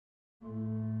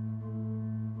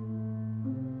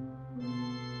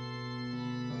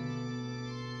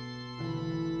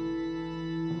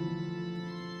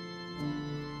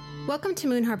Welcome to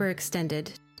Moon Harbor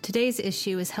Extended. Today's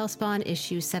issue is Hellspawn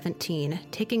issue 17,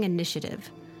 Taking Initiative.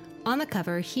 On the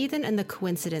cover, Heathen and the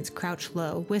Coincidence crouch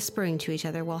low, whispering to each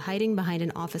other while hiding behind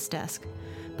an office desk.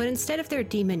 But instead of their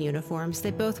demon uniforms,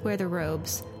 they both wear the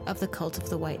robes of the Cult of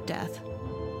the White Death.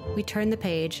 We turn the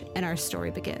page, and our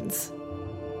story begins.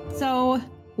 So,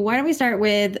 why don't we start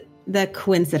with the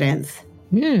Coincidence?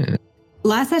 Yeah.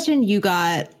 Last session, you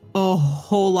got a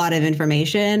whole lot of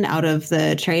information out of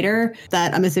the trader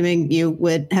that I'm assuming you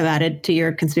would have added to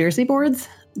your conspiracy boards.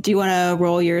 Do you want to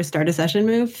roll your start a session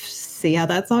move? See how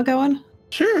that's all going?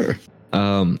 Sure.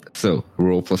 So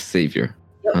roll plus savior.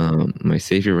 Yep. My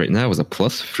savior right now is a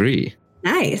 +3.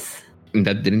 Nice. And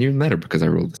that didn't even matter because I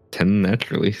rolled 10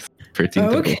 naturally. 13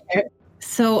 okay.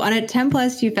 So on a 10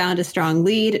 plus, you found a strong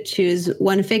lead. Choose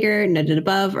one figure noted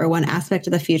above or one aspect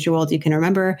of the future world you can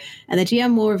remember, and the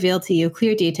GM will reveal to you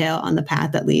clear detail on the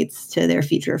path that leads to their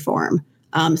future form.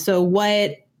 So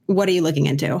what are you looking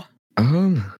into?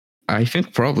 I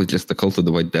think probably just the Cult of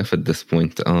the White Death at this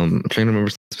point. I'm trying to remember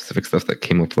some specific stuff that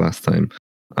came up last time.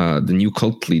 The new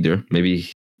cult leader,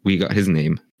 maybe we got his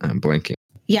name. I'm blanking.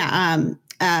 Yeah,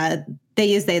 they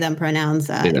use they, them pronouns.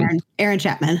 Aaron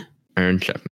Chapman. Aaron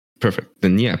Chapman. Perfect.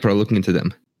 Then yeah, probably looking into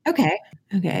them.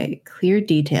 Okay. Clear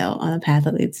detail on the path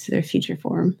that leads to their future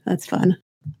form. That's fun.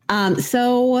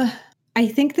 So I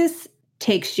think this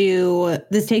takes you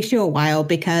a while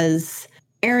because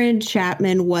Aaron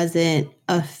Chapman wasn't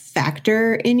a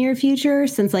factor in your future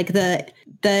since like the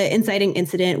inciting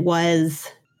incident was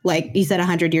like you said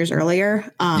 100 years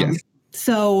earlier. Yes.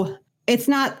 So it's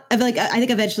not I think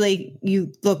eventually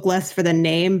you look less for the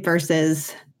name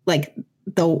versus like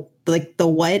the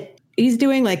what he's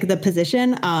doing, like the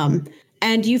position.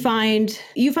 And you find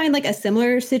like a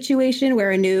similar situation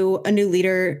where a new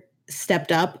leader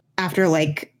stepped up after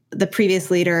like the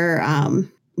previous leader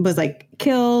was like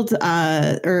killed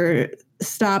or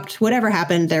stopped. Whatever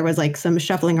happened, there was like some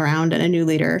shuffling around and a new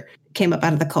leader came up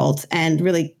out of the cult and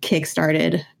really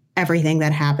kickstarted everything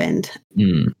that happened.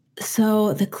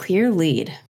 So the clear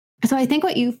lead. So I think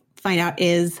what you find out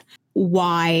is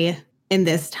why in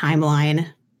this timeline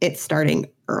it's starting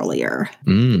earlier.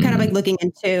 Kind of like looking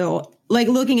into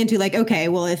okay,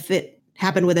 well, if it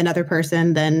happened with another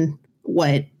person, then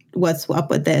what's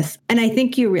up with this? And I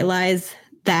think you realize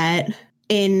that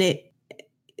in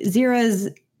Zira's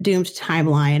doomed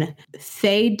timeline,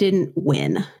 Faye didn't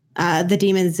win. The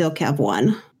demon Zilkev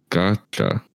won.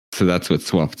 Gotcha. So that's what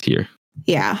swapped here.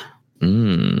 Yeah.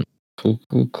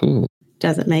 Cool.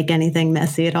 Doesn't make anything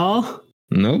messy at all.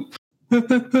 Nope.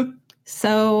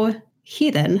 So,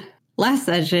 Heathen, last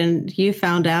session, you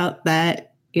found out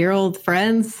that your old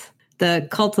friends, the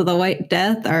Cult of the White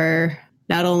Death, are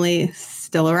not only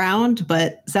still around,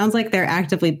 but sounds like they're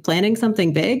actively planning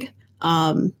something big.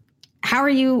 How are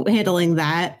you handling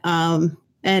that?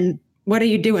 And what are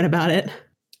you doing about it?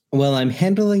 Well, I'm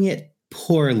handling it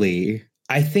poorly.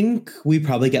 I think we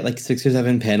probably get like 6 or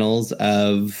 7 panels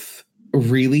of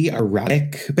really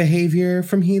erratic behavior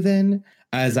from Heathen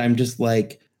as I'm just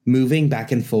like moving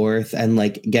back and forth and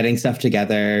like getting stuff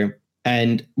together.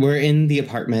 And we're in the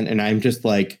apartment and I'm just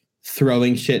like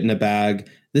throwing shit in a bag.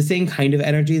 The same kind of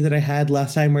energy that I had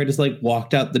last time where I just like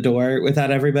walked out the door without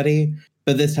everybody.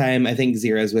 But this time I think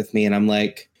Zira's with me and I'm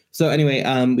like, so anyway,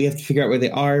 we have to figure out where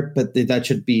they are, but that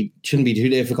shouldn't be too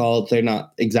difficult. They're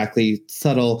not exactly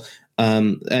subtle.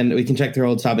 And we can check their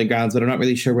old stomping grounds, but I'm not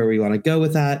really sure where we want to go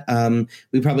with that.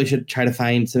 We probably should try to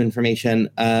find some information.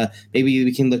 Maybe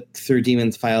we can look through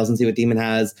Demon's files and see what Demon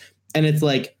has. And it's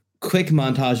like quick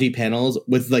montage-y panels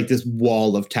with like this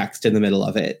wall of text in the middle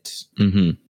of it.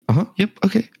 Yep.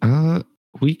 Okay.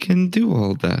 We can do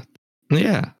all that.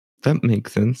 Yeah, that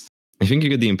makes sense. I think you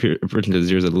get the impression that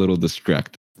Zira's a little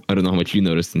distracted. I don't know how much you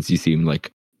noticed since you seem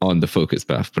like on the focus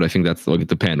path, but I think that's like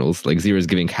the panels. Like Zira's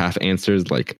giving half answers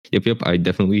like, yep, I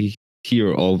definitely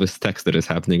hear all this text that is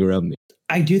happening around me.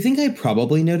 I do think I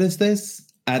probably noticed this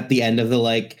at the end of the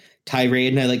like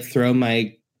tirade and I like throw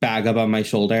my bag up on my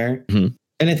shoulder. And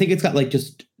I think it's got like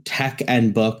just tech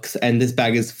and books and this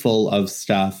bag is full of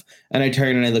stuff. And I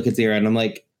turn and I look at Zira and I'm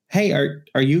like, hey,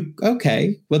 are you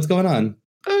okay? What's going on?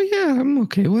 Oh yeah, I'm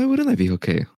okay. Why wouldn't I be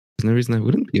okay? There's no reason I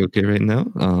wouldn't be okay right now.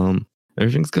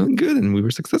 Everything's going good and we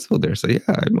were successful there. So yeah,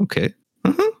 I'm okay.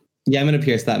 Yeah, I'm going to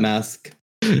pierce that mask.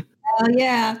 Oh,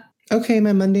 yeah. Okay,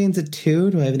 my mundane's a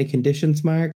 2. Do I have any conditions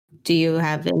marked? Do you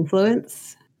have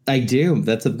influence? I do.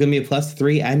 That's going to be a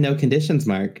 +3 and no conditions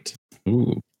marked.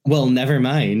 Ooh. Well, never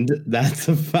mind. That's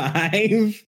a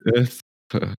 5.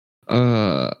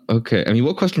 Okay. I mean,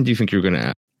 what question do you think you're going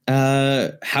to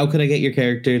ask? How could I get your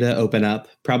character to open up?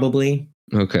 Probably.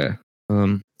 Okay.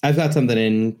 I've got something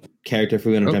in character if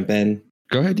we want to jump in.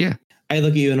 Go ahead, yeah. I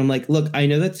look at you and I'm like, look, I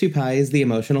know that Supai is the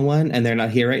emotional one and they're not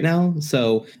here right now.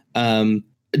 So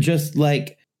just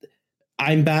like,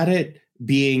 I'm bad at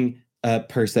being a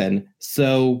person.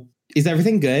 So is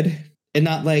everything good? And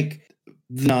not like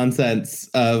the nonsense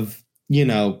of,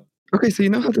 Okay, so you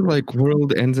know how the like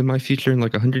world ends in my future in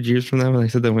like 100 years from now? And I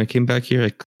said that when I came back here,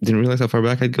 I didn't realize how far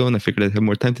back I'd go, and I figured I'd have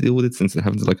more time to deal with it since it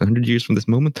happens like 100 years from this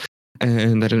moment.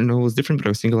 And I didn't know it was different, but I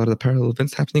was seeing a lot of the parallel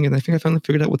events happening, and I think I finally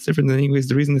figured out what's different. And anyways,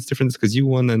 the reason it's different is because you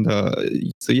won, and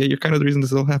so yeah, you're kind of the reason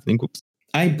this is all happening. Whoops.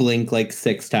 I blink like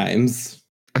 6 times.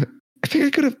 I think I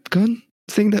could have gone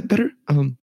saying that better.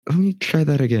 Let me try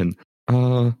that again.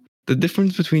 The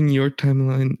difference between your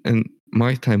timeline and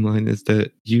my timeline is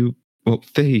that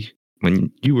Faye,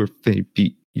 when you were Faye,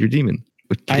 beat your demon.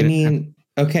 I mean,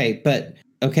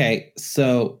 okay,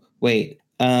 so wait,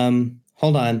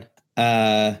 hold on.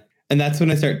 And that's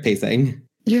when I start pacing.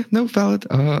 Yeah, no, valid.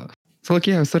 So like,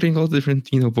 yeah, I was studying all the different,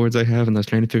 boards I have, and I was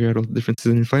trying to figure out all the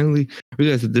differences, and finally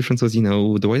realized the difference was,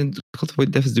 the Cult of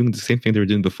White Death is doing the same thing they were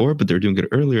doing before, but they're doing it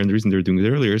earlier, and the reason they were doing it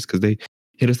earlier is because they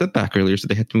hit a setback earlier, so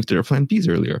they had to move to their plan Bs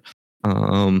earlier.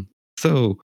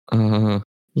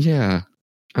 Yeah,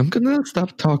 I'm gonna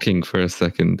stop talking for a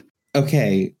second.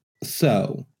 Okay,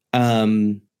 so,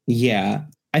 yeah.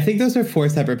 I think those are 4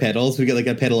 separate pedals. We get like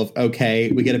a pedal of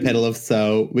okay, we get a pedal of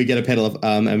so, we get a pedal of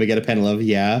and we get a pedal of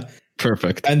yeah.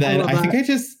 Perfect. And then I think I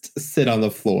just sit on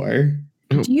the floor.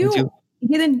 Do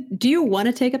you want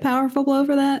to take a powerful blow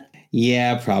for that?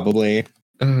 Yeah, probably.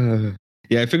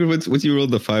 Yeah, I figured once you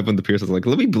rolled the 5 on the Pierce, I was like,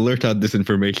 let me blurt out this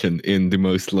information in the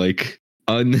most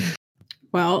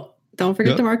Well, don't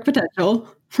forget to mark potential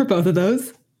for both of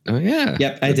those. Oh yeah.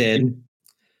 Yep, I did.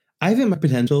 I haven't marked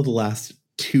potential the last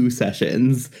 2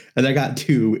 sessions, and I got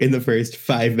 2 in the first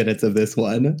 5 minutes of this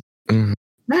one.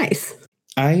 Nice.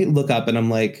 I look up and I'm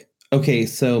like, okay,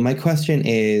 so my question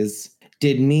is,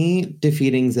 did me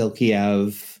defeating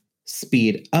Zilkiev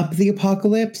speed up the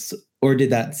apocalypse, or did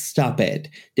that stop it?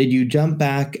 Did you jump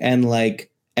back and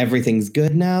like everything's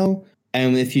good now?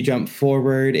 And if you jump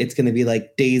forward, it's going to be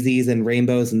like daisies and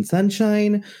rainbows and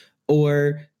sunshine?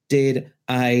 Or did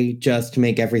I just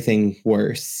make everything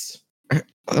worse?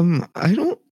 I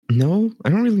don't know. I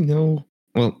don't really know.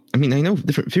 Well, I mean, I know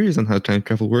different theories on how time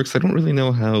travel works. I don't really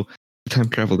know how the time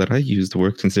travel that I used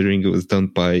worked, considering it was done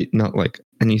by not like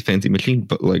any fancy machine,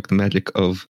 but like the magic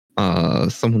of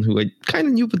someone who I kind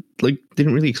of knew, but like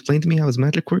didn't really explain to me how his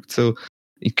magic worked. So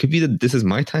it could be that this is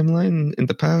my timeline in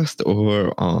the past,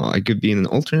 or I could be in an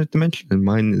alternate dimension and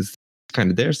mine is kind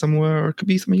of there somewhere, or it could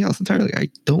be something else entirely. I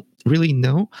don't really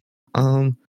know.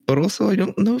 But also, I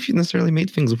don't know if you necessarily made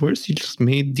things worse. You just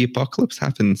made the apocalypse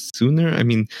happen sooner. I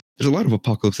mean, there's a lot of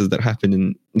apocalypses that happen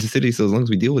in the city, so as long as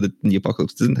we deal with it and the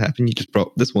apocalypse doesn't happen, you just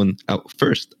brought this one out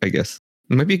first, I guess.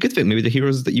 It might be a good thing. Maybe the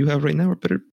heroes that you have right now are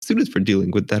better suited for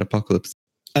dealing with that apocalypse.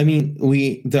 I mean,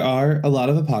 there are a lot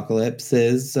of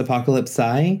apocalypses.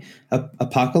 Apocalypsi,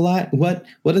 apocalypse.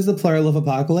 What is the plural of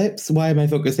apocalypse? Why am I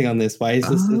focusing on this? Why is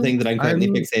this the thing that I'm currently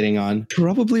fixating on?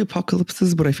 Probably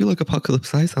apocalypses, but I feel like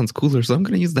apocalypsi sounds cooler, so I'm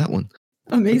going to use that one.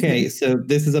 Amazing. Okay, so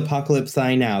this is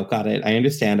apocalypsi now. Got it. I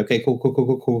understand. Okay,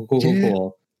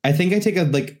 cool. I think I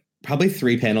take probably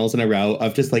 3 panels in a row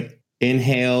of just like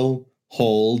inhale,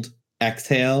 hold,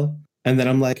 exhale, and then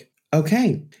I'm like,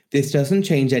 okay, this doesn't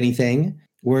change anything.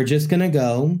 We're just going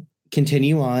to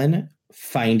continue on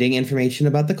finding information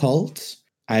about the cult.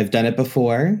 I've done it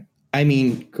before. I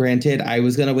mean, granted, I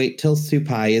was going to wait till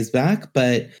Supai is back,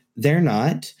 but they're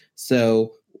not.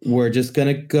 So we're just going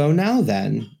to go now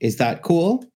then. Is that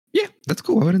cool? Yeah, that's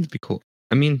cool. Why wouldn't it be cool?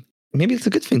 I mean, maybe it's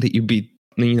a good thing that you beat,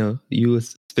 you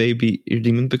as Faye beat your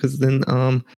demon, because then,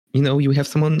 you have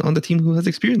someone on the team who has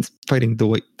experience fighting the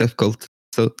White Death Cult.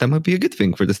 So that might be a good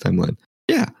thing for this timeline.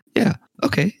 Yeah.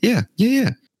 Okay. Yeah.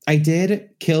 I did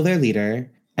kill their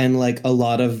leader and like a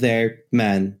lot of their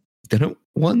men. Done it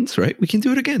once, right? We can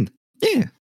do it again. Yeah.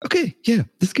 Okay. Yeah.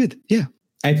 That's good. Yeah.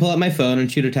 I pull out my phone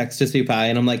and shoot a text to Supai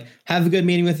and I'm like, have a good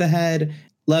meeting with the head.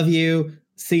 Love you.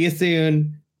 See you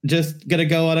soon. Just gonna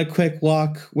go on a quick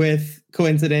walk with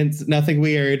coincidence. Nothing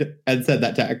weird. And send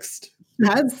that text.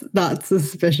 That's not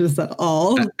suspicious at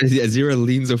all. Azira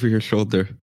leans over your shoulder.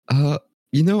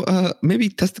 Maybe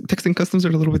texting customs are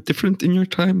a little bit different in your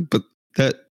time, but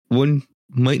that one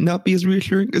might not be as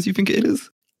reassuring as you think it is.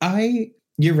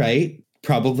 You're right.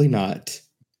 Probably not.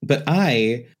 But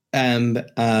I am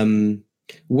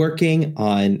working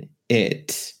on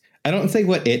it. I don't say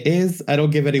what it is. I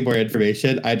don't give any more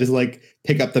information. I just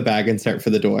pick up the bag and start for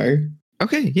the door.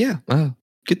 Okay, yeah.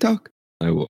 Good talk.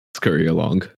 I will scurry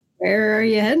along. Where are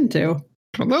you heading to?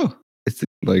 I don't know. It's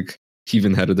like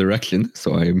Heaven had a direction,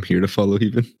 so I am here to follow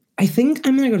Heaven. I think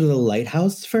I'm going to go to the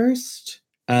lighthouse first.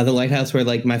 The lighthouse where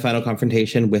like my final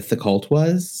confrontation with the cult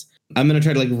was. I'm going to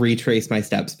try to like retrace my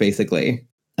steps, basically.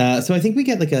 So I think we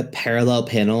get like a parallel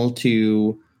panel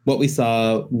to what we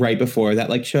saw right before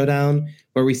that like showdown,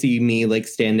 where we see me like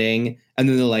standing and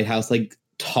then the lighthouse like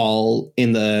tall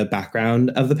in the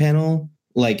background of the panel.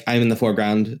 Like I'm in the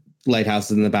foreground, lighthouse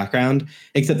is in the background,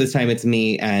 except this time it's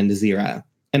me and Zira.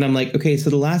 And I'm like, okay, so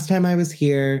the last time I was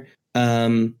here,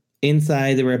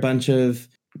 inside there were a bunch of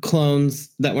clones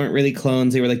that weren't really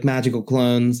clones. They were like magical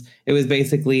clones. It was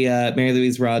basically Mary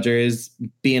Louise Rogers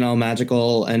being all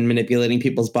magical and manipulating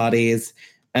people's bodies.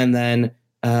 And then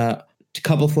a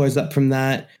couple floors up from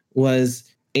that was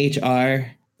HR.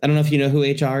 I don't know if you know who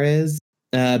HR is,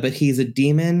 but he's a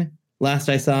demon. Last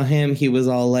I saw him, he was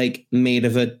all like made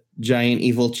of a giant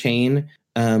evil chain.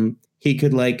 He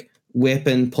could like whip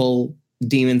and pull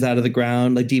demons out of the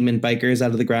ground, like demon bikers out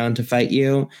of the ground to fight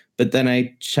you. But then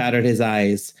I shattered his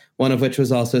eyes, one of which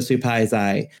was also Supai's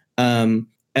eye. And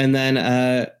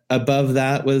then above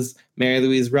that was Mary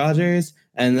Louise Rogers,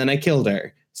 and then I killed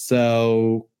her.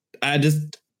 So I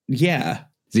just, yeah.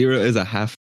 Zero is a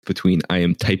half between I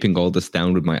am typing all this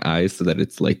down with my eyes so that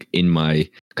it's like in my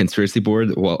conspiracy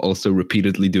board, while also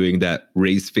repeatedly doing that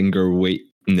raise finger, wait,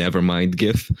 never mind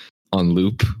gif on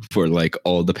loop for like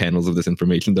all the panels of this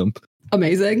information dump.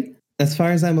 Amazing. As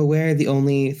far as I'm aware, the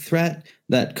only threat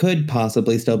that could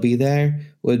possibly still be there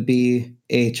would be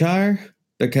HR,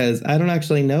 because I don't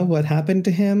actually know what happened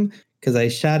to him, because I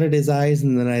shattered his eyes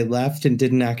and then I left and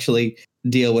didn't actually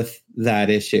deal with that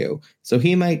issue. So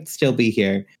he might still be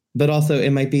here, but also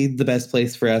it might be the best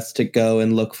place for us to go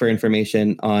and look for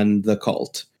information on the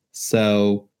cult.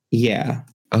 So, yeah.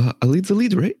 A lead's a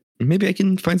lead, right? Maybe I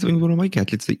can find something with one of my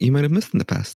gadgets that you might have missed in the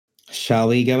past. Shall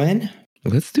we go in?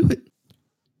 Let's do it.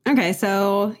 Okay,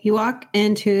 so you walk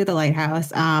into the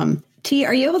lighthouse. T,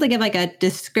 are you able to give like a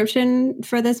description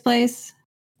for this place?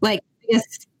 Like, I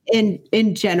guess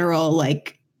in general,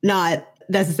 like not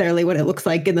necessarily what it looks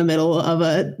like in the middle of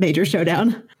a major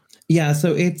showdown. Yeah,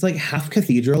 so it's like half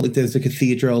cathedral. Like there's a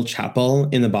cathedral chapel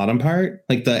in the bottom part.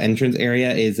 Like the entrance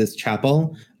area is this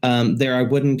chapel. There are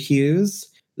wooden pews.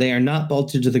 They are not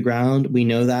bolted to the ground. We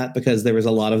know that because there was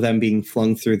a lot of them being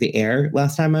flung through the air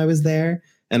last time I was there.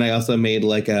 And I also made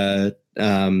like a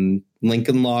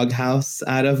Lincoln log house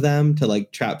out of them to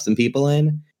like trap some people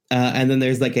in. And then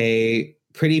there's like a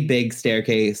pretty big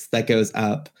staircase that goes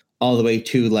up all the way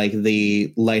to like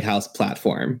the lighthouse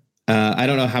platform. I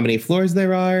don't know how many floors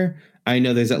there are. I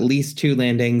know there's at least 2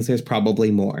 landings. There's probably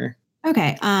more.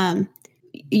 Okay.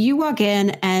 You walk in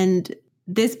and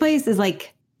this place is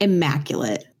like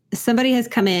immaculate. Somebody has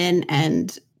come in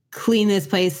and cleaned this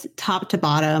place top to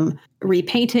bottom,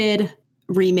 repainted,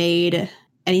 remade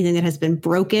anything that has been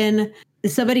broken.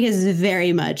 Somebody has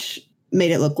very much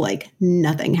made it look like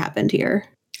nothing happened here.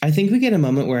 I think we get a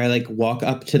moment where I like walk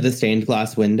up to the stained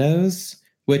glass windows,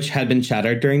 which had been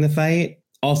shattered during the fight.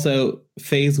 Also,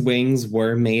 Faye's wings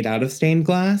were made out of stained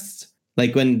glass,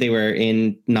 like when they were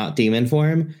in not demon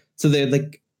form. So they're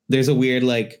like, there's a weird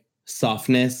like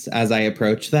softness as I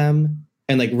approach them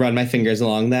and like run my fingers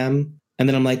along them. And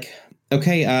then I'm like,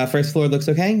 okay, first floor looks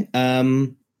okay.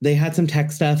 They had some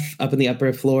tech stuff up in the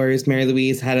upper floors. Mary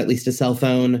Louise had at least a cell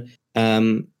phone.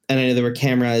 And I know there were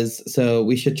cameras, so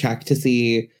we should check to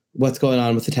see what's going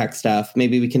on with the tech stuff.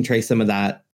 Maybe we can trace some of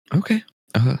that. Okay.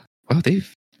 Wow,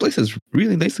 Dave, this place is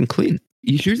really nice and clean.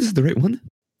 You sure this is the right one?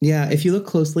 Yeah, if you look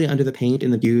closely under the paint in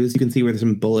the views, you can see where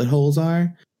some bullet holes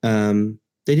are.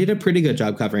 They did a pretty good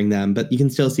job covering them, but you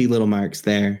can still see little marks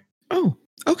there. Oh,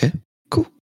 okay. Cool.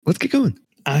 Let's get going.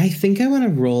 I think I want to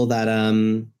roll that.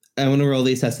 I want to roll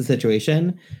the assess the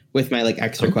situation with my like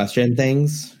extra question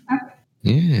things.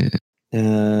 Yeah.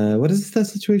 What is the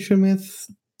situation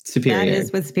with Superior? That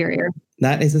is with Superior.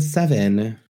 That is a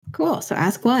 7. Cool. So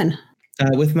ask one.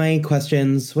 With my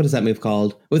questions, what is that move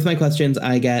called? With my questions,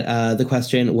 I get the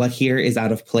question, what here is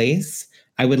out of place?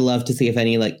 I would love to see if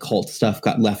any like cult stuff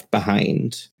got left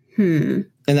behind. And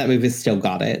that move has still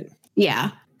got it.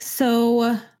 Yeah.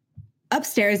 So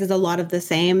upstairs is a lot of the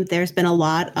same. There's been a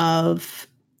lot of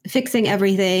fixing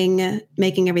everything,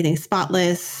 making everything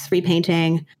spotless,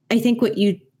 repainting. I think what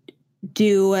you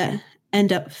do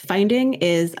end up finding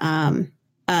is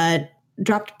a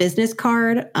dropped business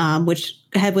card, which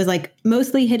was like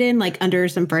mostly hidden like under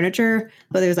some furniture,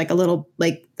 but there's like a little,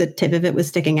 like the tip of it was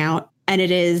sticking out. And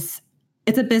it's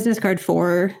a business card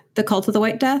for the Cult of the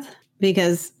White Death,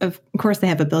 because of course they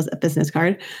have a business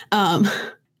card.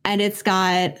 And it's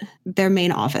got their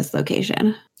main office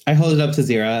location. I hold it up to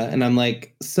Zira and I'm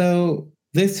like, so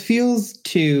this feels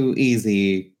too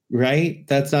easy, right?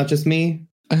 That's not just me?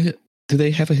 do they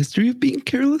have a history of being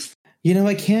careless? You know,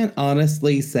 I can't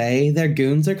honestly say. Their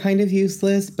goons are kind of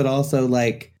useless, but also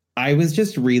like I was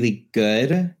just really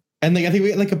good. And like I think we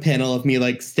had like a panel of me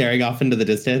like staring off into the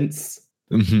distance.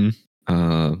 Mm-hmm.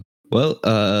 I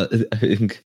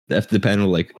think after the panel,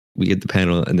 like we get the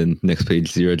panel, and then next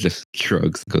page, Zira just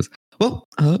shrugs and goes, "Well,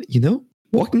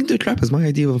 walking into a trap is my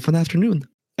idea of a fun afternoon."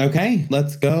 Okay,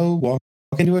 let's go walk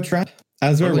into a trap.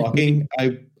 As we're walking,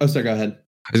 sorry, go ahead.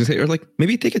 I was gonna say, or like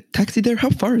maybe take a taxi there.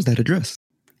 How far is that address?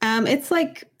 It's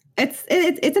like it's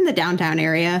in the downtown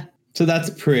area. So that's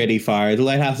pretty far. The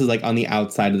lighthouse is like on the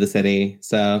outside of the city.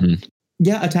 So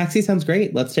yeah, a taxi sounds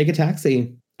great. Let's take a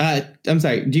taxi. I'm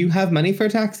sorry. Do you have money for a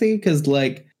taxi? Because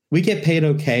like we get paid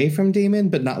okay from Demon,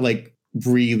 but not like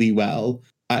really well.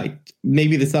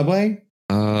 Maybe the subway.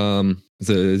 So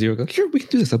Zira goes, sure, we can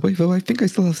do the subway. Though I think I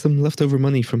still have some leftover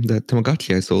money from that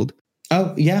Tamagotchi I sold.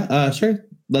 Oh yeah, sure.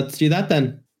 Let's do that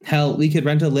then. Hell, we could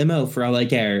rent a limo for all I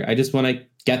care. I just want to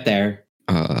get there.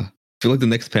 I feel like the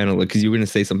next panel, like, because you were going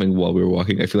to say something while we were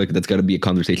walking. I feel like that's got to be a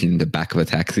conversation in the back of a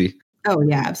taxi. Oh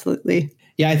yeah, absolutely.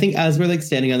 Yeah, I think as we're like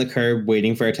standing on the curb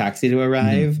waiting for a taxi to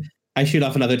arrive, I shoot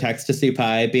off another text to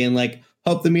Supai being like,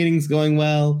 hope the meeting's going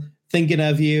well. Thinking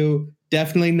of you.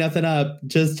 Definitely nothing up.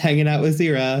 Just hanging out with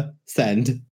Zira.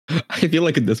 Send. I feel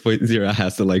like at this point, Zira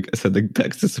has to like send the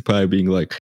text to Supai being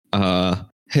like,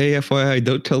 hey, FYI,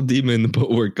 don't tell Demon, but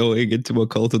we're going into a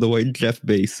Cult of the White Jeff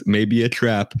base. Maybe a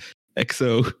trap.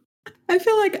 XO. I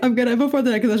feel like I'm gonna, before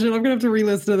the next session, I'm gonna have to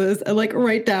re-listen to this and like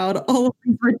write down all of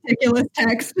these ridiculous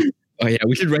texts. Oh yeah,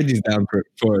 we should write these down for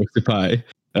Supai.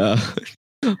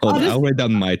 I'll write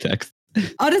down my text.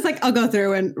 I'll go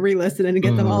through and re-listen and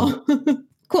get them all.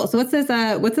 Cool. So what's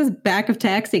this back of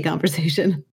taxi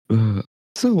conversation?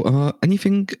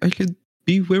 Anything I should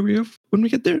be wary of when we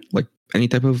get there? Like any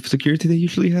type of security they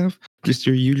usually have? Just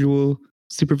your usual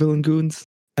supervillain goons?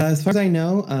 As far as I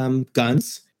know,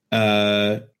 guns.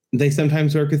 They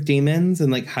sometimes work with demons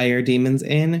and like hire demons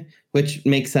in, which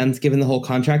makes sense given the whole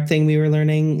contract thing we were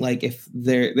learning. Like if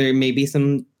there may be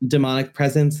some demonic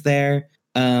presence there,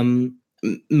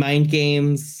 mind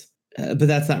games, but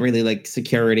that's not really like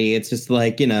security. It's just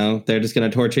like, they're just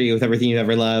going to torture you with everything you've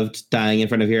ever loved, dying in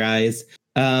front of your eyes.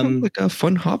 Like a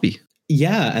fun hobby.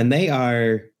 Yeah, and they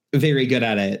are very good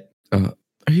at it. Are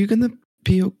you going to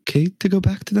be okay to go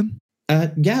back to them?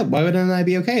 Yeah, why wouldn't I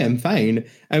be okay? I'm fine.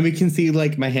 And we can see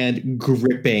like my hand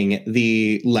gripping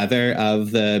the leather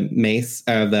of the mace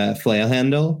or the flail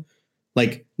handle,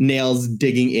 like nails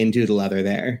digging into the leather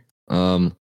there. I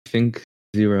think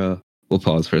Zira will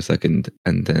pause for a second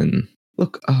and then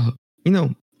look, I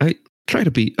try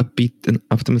to be upbeat and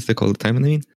optimistic all the time. And I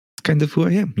mean, it's kind of who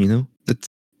I am, That's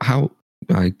how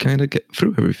I kind of get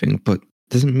through everything, but it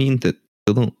doesn't mean that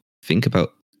I don't think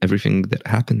about everything that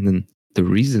happened and the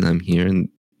reason I'm here, and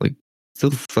like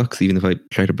still sucks even if I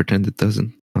try to pretend it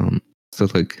doesn't. So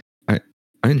like I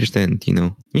understand,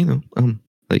 like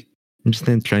I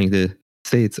understand trying to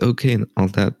say it's okay and all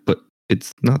that, but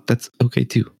it's not. That's okay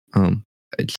too.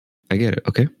 I get it.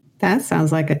 Okay. That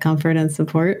sounds like a comfort and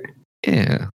support.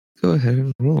 Yeah. Go ahead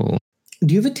and roll.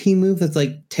 Do you have a team move that's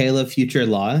like Tale of Future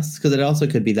Loss? Because it also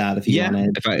could be that if you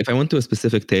wanted. If I went to a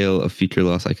specific Tale of Future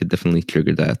Loss, I could definitely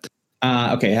trigger that.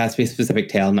 Okay, it has to be a specific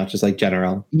tale, not just like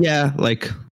general. Yeah, like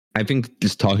I think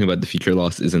just talking about the future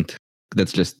loss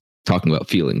that's just talking about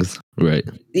feelings, right?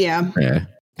 Yeah.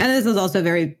 And this is also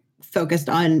very focused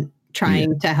on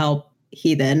trying to help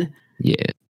Heathen. Yeah.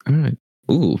 All right.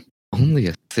 Ooh, only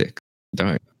a 6.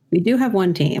 Darn. We do have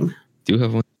one team. Do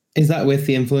have one. Is that with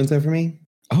the influence over me?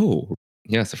 Oh,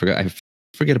 yes, I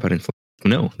forget about influence.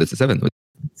 No, that's a 7.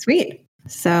 Sweet.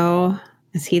 So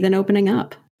is Heathen opening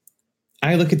up?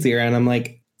 I look at Zira and I'm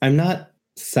like, I'm not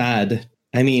sad.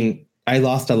 I mean, I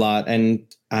lost a lot and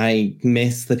I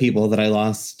miss the people that I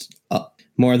lost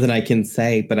more than I can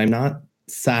say, but I'm not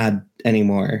sad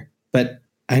anymore. But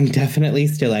I'm definitely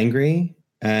still angry.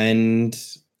 And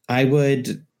I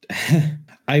would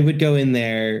go in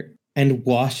there and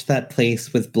wash that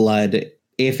place with blood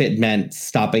if it meant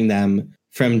stopping them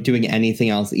from doing anything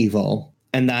else evil.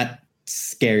 And that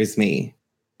scares me.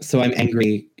 So I'm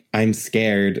angry. I'm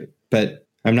scared. But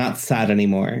I'm not sad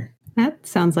anymore. That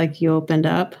sounds like you opened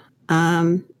up.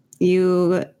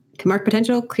 You can mark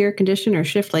potential, clear condition, or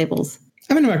shift labels.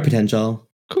 I'm going to mark potential.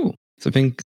 Cool. So I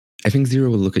think Zira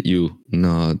will look at you,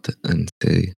 nod, and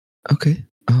say, okay,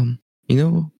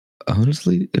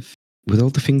 honestly, if with all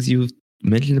the things you've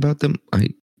mentioned about them,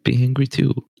 I'd be angry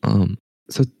too.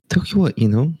 So tell you what,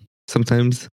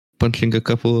 sometimes punching a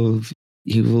couple of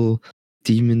evil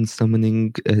demons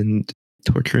summoning and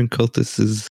torturing cultists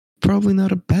is probably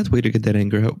not a bad way to get that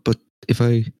anger out, but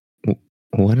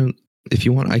why don't if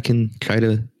you want, I can try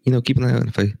to, keep an eye out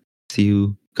if I see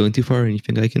you going too far and you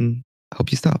think I can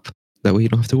help you stop. That way you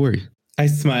don't have to worry. I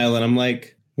smile and I'm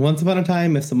like, once upon a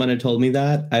time, if someone had told me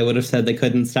that, I would have said they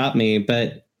couldn't stop me.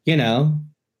 But,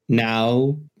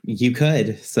 now you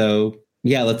could. So,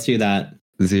 yeah, let's do that.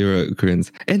 Zero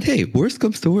grins. And hey, worst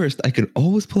comes to worst, I can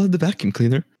always pull out the vacuum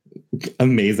cleaner.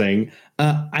 Amazing.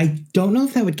 I don't know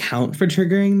if that would count for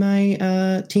triggering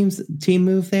my team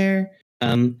move there.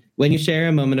 When you share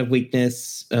a moment of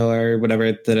weakness or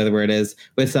whatever the other word is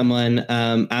with someone,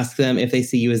 ask them if they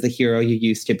see you as the hero you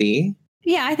used to be.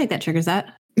 Yeah, I think that triggers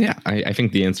that. Yeah, I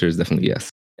think the answer is definitely yes.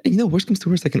 And worst comes to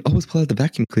worst, I can always pull out the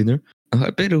vacuum cleaner.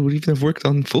 I bet it would even have worked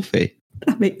on full Fae.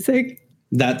 Amazing.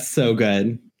 That's so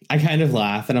good. I kind of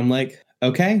laugh and I'm like,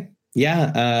 okay,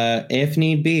 yeah, if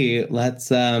need be,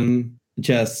 let's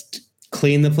just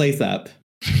clean the place up.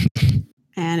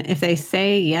 And if they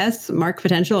say yes, mark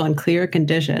potential on clear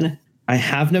condition. I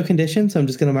have no condition, so I'm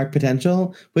just going to mark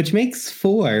potential, which makes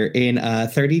 4 in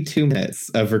 32 minutes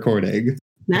of recording.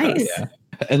 Nice. Oh, yeah.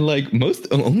 And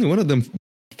only one of them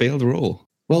failed roll.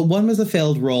 Well, one was a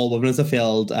failed roll, one was a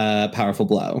failed powerful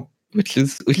blow. Which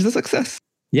is a success.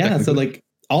 Yeah, so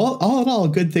all in all,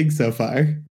 good things so far.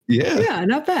 Yeah. Yeah,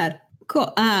 not bad.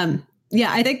 Cool.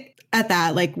 Yeah, I think at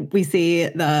that, we see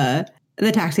the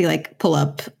taxi pull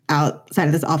up outside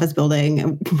of this office building,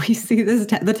 and we see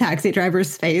the taxi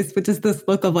driver's face with just this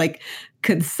look of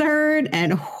concern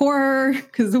and horror,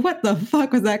 because what the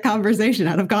fuck was that conversation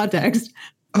out of context?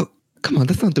 Oh, come on,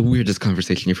 that's not the weirdest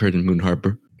conversation you've heard in Moon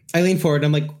Harbor. I lean forward,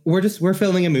 I'm like, we're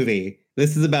filming a movie.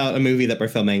 This is about a movie that we're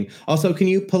filming. Also, can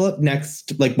you pull up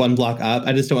next, one block up?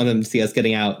 I just don't want them to see us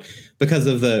getting out because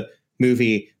of the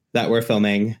movie that we're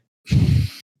filming.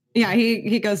 Yeah,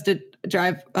 he goes to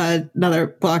drive another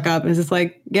block up and is just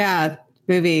like, yeah,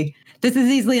 movie. This is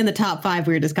easily in the top 5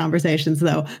 weirdest conversations,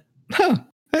 though. Huh.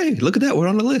 Hey, look at that. We're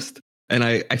on the list. And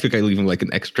I think I leave him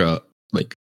an extra,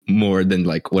 more than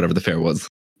whatever the fare was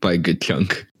by a good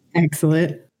chunk.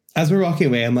 Excellent. As we're walking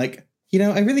away, I'm like,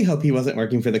 I really hope he wasn't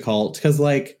working for the cult, because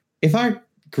if our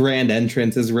grand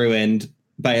entrance is ruined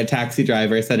by a taxi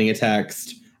driver sending a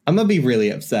text, I'm going to be really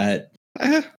upset.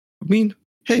 I mean,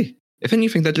 hey, if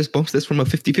anything, that just bumps this from a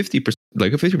 50-50%, a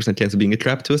 50% chance of being a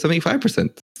trap to a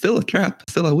 75%. Still a trap,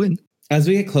 still a win. As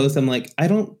we get close, I'm like, I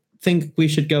don't think we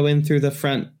should go in through the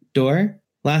front door.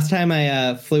 Last time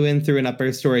I flew in through an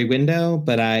upper story window,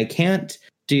 but I can't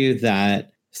do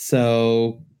that.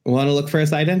 So, want to look for a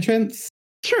side entrance?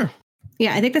 Sure.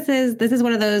 Yeah, I think this is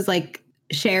one of those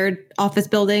shared office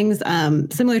buildings,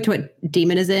 similar to what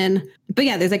Demon is in. But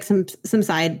yeah, there's some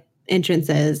side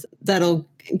entrances that'll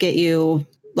get you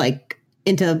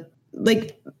into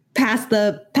past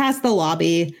the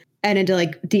lobby and into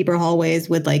deeper hallways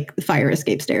with fire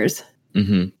escape stairs.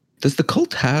 Mm-hmm. Does the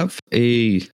cult have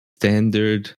a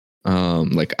standard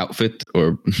outfit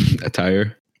or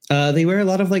attire? They wear a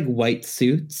lot of like white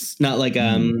suits, not like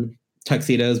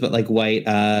tuxedos, but like white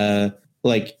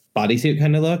like bodysuit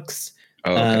kind of looks.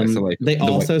 Oh, okay. So like they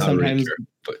also sometimes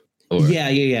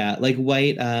yeah, like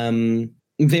white,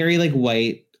 very like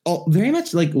white, very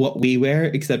much like what we wear,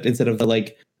 except instead of the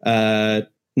like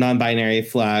non-binary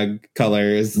flag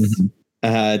colors,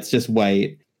 it's just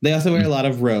white. They also wear a lot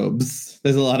of robes.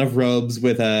 There's a lot of robes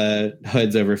with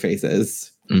hoods over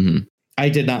faces. I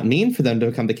did not mean for them to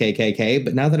become the KKK,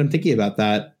 but now that I'm thinking about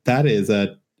that, that is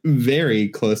a very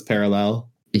close parallel.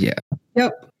 Yeah.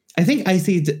 Yep. I think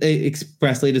Icy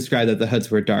expressly described that the hoods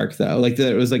were dark, though. Like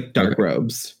that it was like dark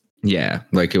robes. Yeah,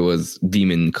 like it was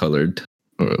demon colored.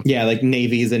 Yeah, like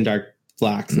navies and dark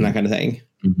blacks and that kind of thing.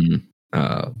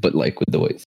 But like with the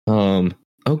voice.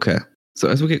 Okay. So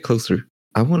as we get closer,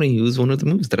 I want to use one of the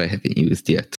moves that I haven't used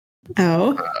yet.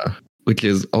 Oh. Which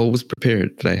is always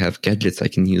prepared that I have gadgets I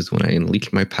can use when I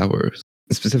unleash my powers.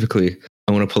 Specifically,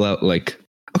 I want to pull out like,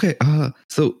 okay,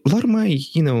 so a lot of my,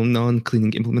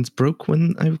 non-cleaning implements broke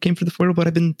when I came for the portal, but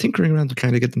I've been tinkering around to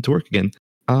trying to get them to work again.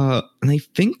 And I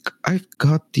think I've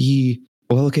got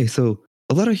so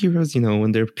a lot of heroes,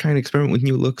 when they're trying to experiment with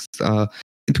new looks,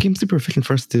 it became super efficient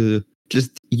for us to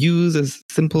just use as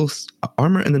simple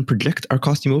armor and then project our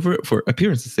costume over it for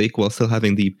appearance's sake while still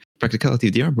having the practicality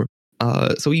of the armor.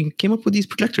 So we came up with these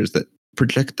projectors that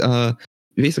project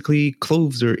basically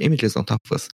clothes or images on top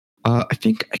of us. I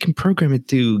think I can program it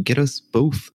to get us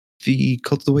both the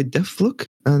Cult of the White Death look,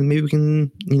 and maybe we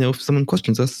can, if someone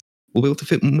questions us, we'll be able to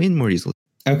fit in more easily.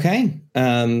 Okay.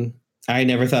 I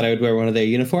never thought I would wear one of their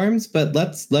uniforms, but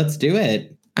let's do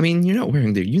it. I mean, you're not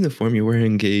wearing their uniform; you're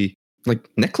wearing a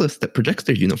necklace that projects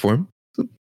their uniform. So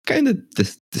kind of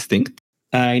distinct.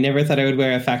 I never thought I would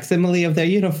wear a facsimile of their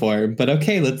uniform, but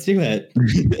okay, let's do it.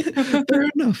 Fair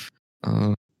enough.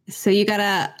 So you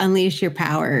gotta unleash your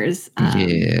powers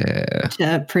Yeah.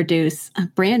 to produce a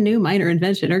brand new minor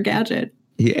invention or gadget.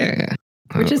 Yeah.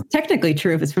 Which is technically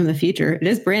true if it's from the future. It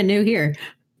is brand new here.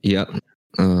 Yep.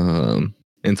 And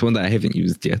it's one that I haven't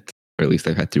used yet, or at least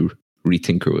I've had to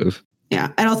retinker with.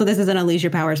 Yeah. And also this is an unleash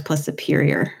your powers plus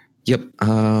superior. Yep.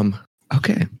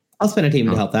 Okay. I'll spend a team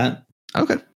to help that.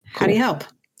 Okay. How do you help?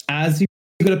 As you're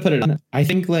gonna put it on, I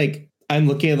think like I'm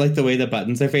looking at like the way the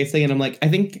buttons are facing, and I'm like, I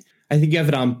think you have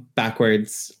it on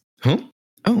backwards. Huh?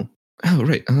 Oh,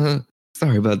 right.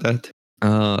 Sorry about that.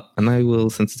 And I will,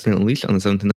 since it's an unleash on the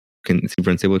 17th, you can see for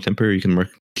unstable temper, you can mark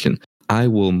action. I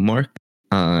will mark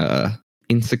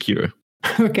insecure.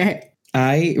 Okay.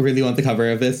 I really want the cover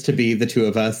of this to be the two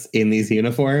of us in these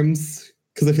uniforms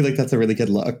because I feel like that's a really good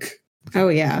look. Oh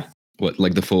yeah. What,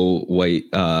 like the full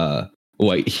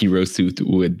white hero suit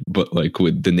with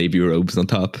the navy robes on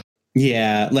top?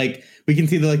 Yeah, like we can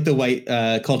see the white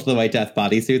Cult of the White Death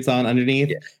bodysuits on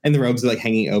underneath, and the robes are like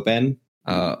hanging open.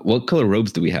 What color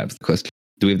robes do we have? Question.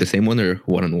 Do we have the same one or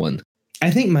one-on-one?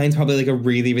 I think mine's probably like a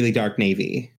really, really dark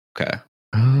navy. Okay.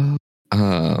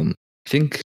 I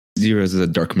think Zero's is a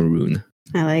dark maroon.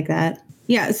 I like that.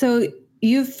 Yeah. So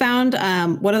you've found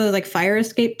one of those like fire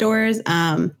escape doors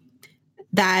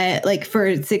that like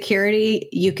for security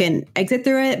you can exit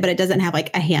through it, but it doesn't have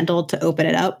like a handle to open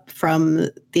it up from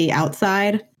the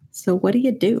outside. So what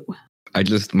do?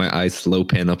 My eyes slow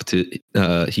pan up to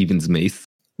Heathen's mace.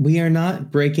 We are not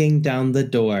breaking down the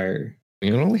door.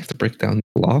 You don't only have to break down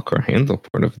the lock or handle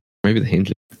part of it. Maybe the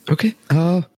hinge. Okay.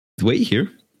 Wait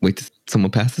here. Wait till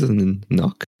someone passes and then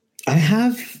knock. I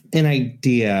have an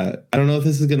idea. I don't know if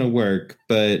this is going to work,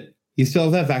 but you still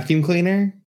have that vacuum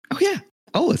cleaner? Oh, yeah.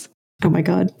 Always. Oh, my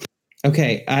God.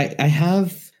 Okay. I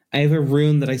have a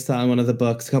rune that I saw in one of the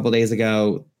books a couple days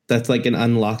ago that's like an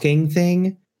unlocking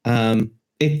thing.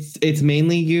 It's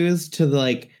mainly used to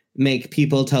like make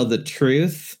people tell the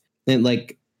truth.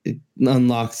 It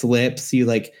unlocks lips. You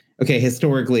like, okay,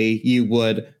 historically you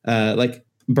would like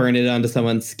burn it onto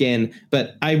someone's skin,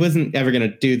 but I wasn't ever going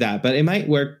to do that. But it might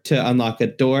work to unlock a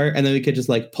door, and then we could just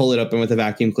like pull it open with a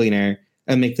vacuum cleaner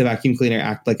and make the vacuum cleaner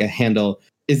act like a handle.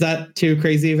 Is that too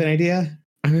crazy of an idea?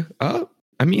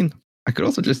 I mean, I could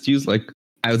also just use like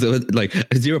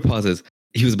Zero pauses.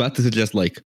 He was about to suggest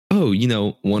like, oh,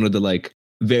 one of the like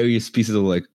various pieces of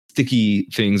like sticky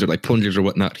things or like plungers or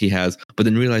whatnot he has, but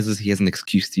then realizes he has an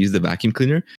excuse to use the vacuum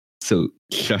cleaner. So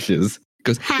shushes.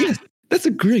 Goes, yes, that's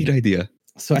a great idea.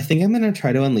 So I think I'm going to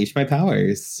try to unleash my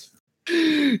powers.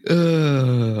 Vacuum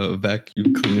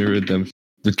cleaner redemption.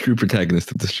 The true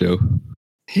protagonist of the show.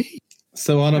 Hey.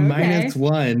 So on a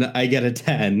 -1, I get a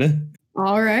 10.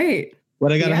 All right.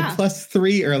 When I got a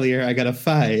 +3 earlier, I got a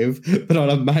 5. But on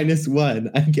a -1,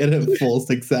 I get a full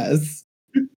success.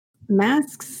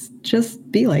 Masks just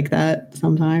be like that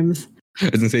sometimes. I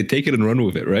was going to say, take it and run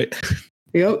with it, right?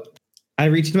 Yep. I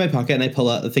reach into my pocket and I pull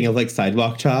out the thing of like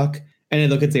sidewalk chalk. And I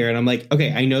look at Zara and I'm like,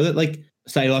 okay, I know that like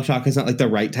sidewalk chalk is not like the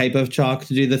right type of chalk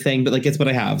to do the thing, but like it's what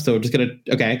I have. So I'm just going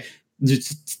to,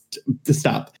 just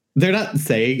stop. They're not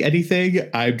saying anything.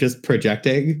 I'm just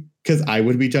projecting because I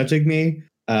would be judging me.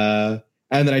 And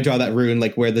then I draw that rune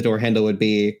like where the door handle would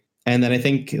be. And then I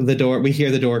think we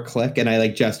hear the door click and I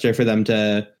like gesture for them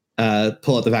to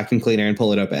pull out the vacuum cleaner and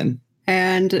pull it open.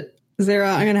 And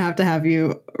Zara, I'm going to have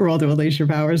you roll to unleash your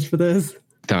powers for this.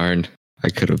 Darn, I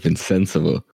could have been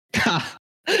sensible. I'm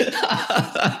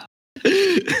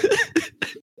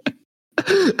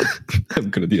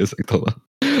gonna do a second.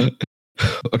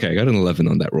 Okay, I got an 11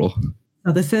 on that roll.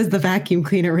 So this is the vacuum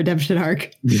cleaner redemption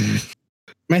arc.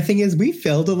 My thing is, we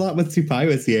failed a lot when Supai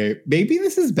was here. Maybe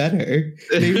this is better.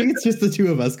 Maybe it's just the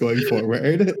two of us going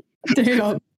forward.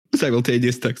 Damn.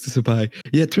 Simultaneous text to Supai.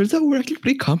 Yeah, it turns out we're actually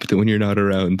pretty competent when you're not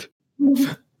around.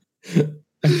 I'm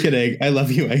kidding. I love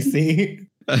you, I see.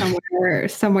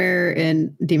 Somewhere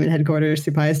in Demon Headquarters,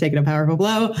 Supai has taken a powerful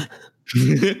blow.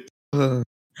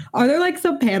 Are there like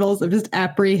some panels of just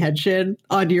apprehension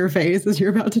on your face as you're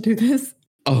about to do this?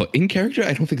 Oh, in character,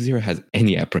 I don't think Zero has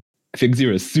any apprehension. I think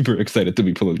Zero is super excited to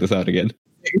be pulling this out again.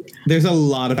 There's a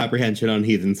lot of apprehension on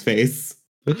Heathen's face.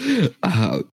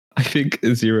 I think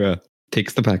Zero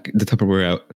takes the Tupperware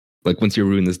out, like once your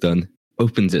rune is done,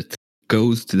 opens it,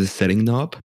 goes to the setting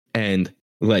knob, and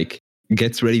like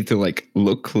gets ready to like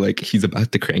look like he's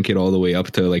about to crank it all the way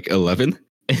up to like 11,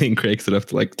 and then cranks it up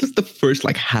to like just the first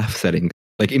like half setting,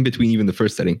 like in between even the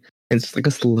first setting, and it's just like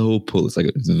a slow pull. It's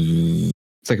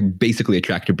like basically a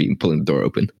tractor beam pulling the door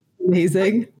open.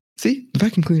 Amazing. See, the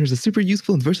vacuum cleaner is a super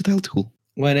useful and versatile tool.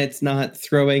 When it's not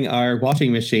throwing our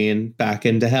washing machine back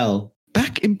into hell.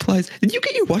 Back implies, did you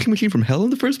get your washing machine from hell in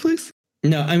the first place?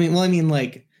 No, I mean,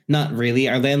 like not really.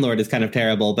 Our landlord is kind of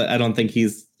terrible, but I don't think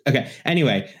he's okay.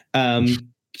 Anyway, do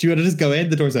you want to just go in?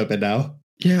 The door's open now.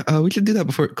 Yeah, we should do that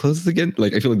before it closes again.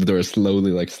 Like, I feel like the door is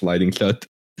slowly like sliding shut.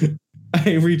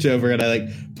 I reach over and I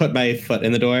like put my foot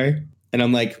in the door and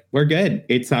I'm like, we're good.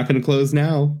 It's not going to close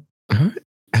now. All right,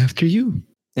 after you.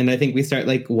 And I think we start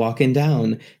like walking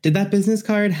down. Did that business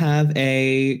card have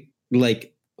a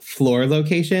like floor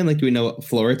location? Like, do we know what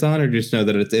floor it's on, or just know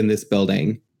that it's in this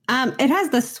building? It has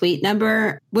the suite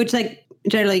number, which like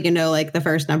generally, like the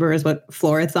first number is what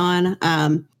floor it's on.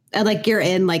 And like you're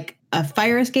in like a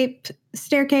fire escape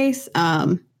staircase.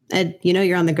 And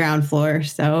you're on the ground floor,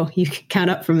 so you can count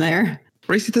up from there.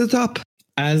 Race you to the top.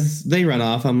 As they run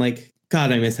off, I'm like,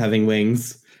 God, I miss having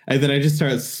wings. And then I just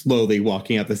start slowly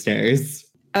walking up the stairs.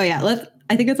 Oh yeah,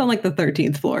 I think it's on like the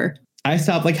 13th floor. I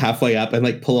stop like halfway up and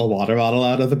like pull a water bottle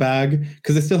out of the bag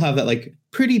because I still have that like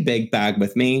pretty big bag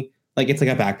with me. Like it's like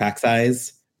a backpack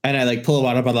size. And I like pull a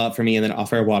water bottle out for me and then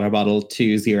offer a water bottle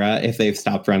to Zira if they've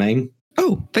stopped running.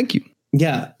 Oh, thank you.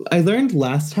 Yeah, I learned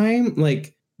last time,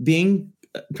 like being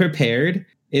prepared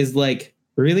is like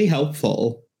really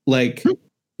helpful. Like,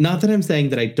 not that I'm saying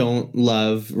that I don't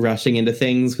love rushing into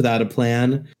things without a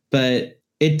plan, but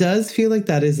it does feel like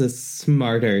that is a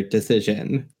smarter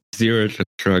decision. Zira just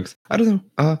shrugs. I don't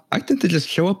know. I tend to just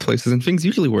show up places and things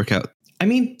usually work out. I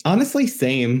mean, honestly,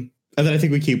 same. And then I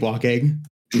think we keep walking.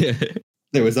 Yeah.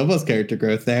 There was almost character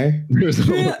growth there.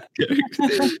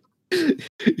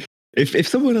 If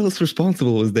someone else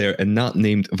responsible was there and not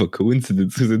named of a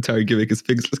coincidence, whose entire gimmick is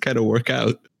things just kind of work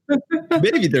out,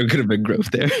 maybe there could have been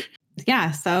growth there.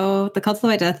 Yeah, so the Cult of the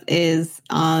White Death is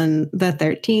on the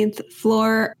 13th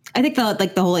floor. I think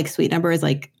the whole like suite number is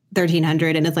like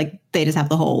 1300, and it's like they just have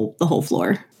the whole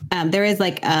floor. There is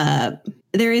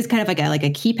kind of like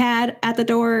a keypad at the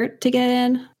door to get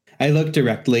in. I look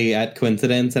directly at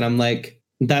Coincidence and I'm like,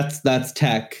 that's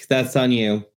tech. That's on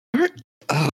you.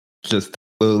 Just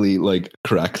slowly like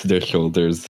cracks their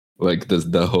shoulders, like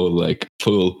does the whole like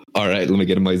full, all right, let me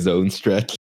get in my zone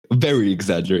stretch. Very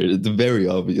exaggerated, very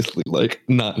obviously like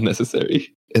not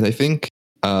necessary. And I think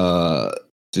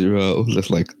Zero just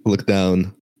like look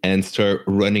down and start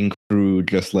running through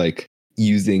just like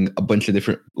using a bunch of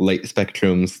different light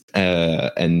spectrums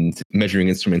and measuring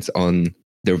instruments on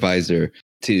their visor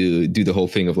to do the whole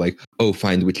thing of like,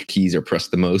 find which keys are pressed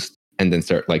the most, and then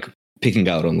start like picking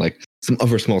out on like some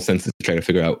other small senses to try to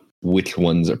figure out which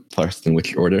ones are pressed in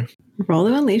which order. Roll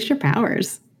to unleash your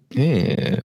powers.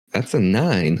 Yeah, that's a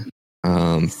 9.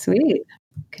 Sweet.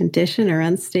 Condition or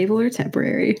unstable or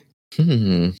temporary.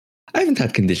 I haven't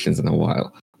had conditions in a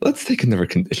while. Let's take another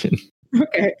condition.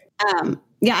 Okay.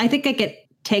 Yeah, I think like it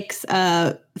takes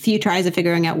a few tries of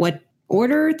figuring out what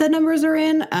order the numbers are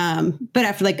in. But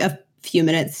after like a few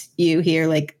minutes, you hear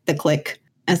like the click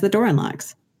as the door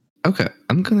unlocks. Okay,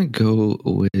 I'm gonna go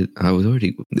with. I was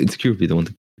already Insecure would be the one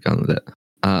to click on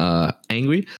that.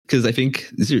 Angry, because I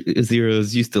think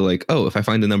Zero's used to like, if I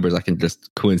find the numbers, I can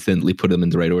just coincidentally put them in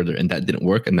the right order, and that didn't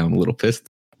work, and now I'm a little pissed.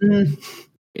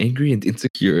 Angry and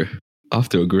Insecure, off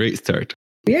to a great start.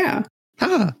 Yeah.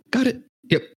 Got it.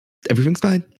 Yep, everything's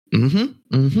fine.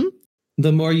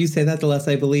 The more you say that, the less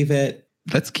I believe it.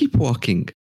 Let's keep walking.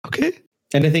 Okay.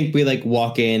 And I think we like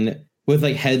walk in with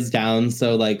like heads down,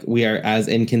 so like we are as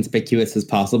inconspicuous as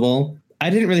possible. I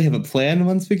didn't really have a plan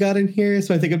once we got in here,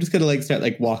 so I think I'm just gonna like start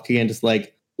like walking and just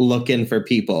like looking for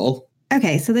people.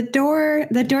 Okay, so the door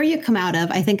you come out of,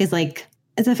 I think is like,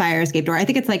 it's a fire escape door. I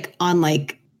think it's like on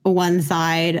like one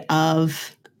side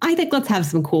of, I think let's have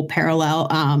some cool parallel,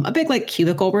 a big like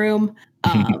cubicle room.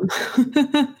 And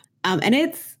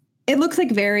it looks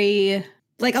like very,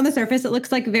 like on the surface, it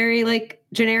looks like very like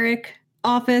generic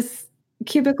office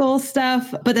cubicle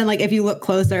stuff. But then like if you look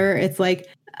closer, it's like,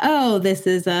 this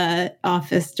is a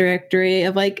office directory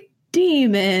of like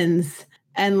demons.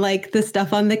 And like the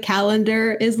stuff on the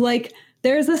calendar is like,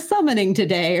 there's a summoning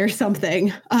today or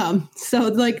something. So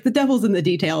like the devil's in the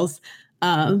details.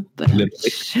 But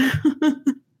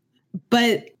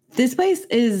this place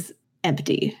is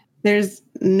empty. There's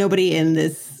nobody in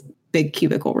this big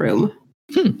cubicle room.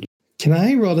 Can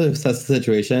I roll to assess the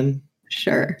situation?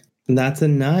 Sure. That's a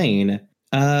 9.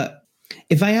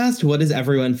 If I asked what is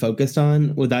everyone focused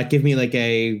on, would that give me like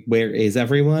a where is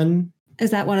everyone?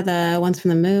 Is that one of the ones from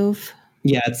the move?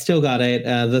 Yeah, it's still got it.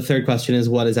 The third question is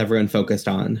what is everyone focused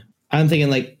on? I'm thinking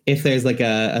like if there's like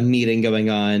a meeting going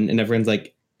on and everyone's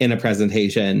like in a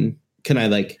presentation, can I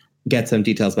like get some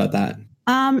details about that?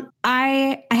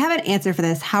 I have an answer for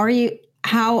this. How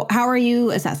are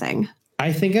you assessing?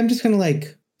 I think I'm just gonna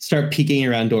like start peeking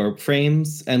around door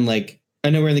frames and like I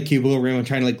know we're in the cubicle room. I'm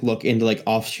trying to like look into like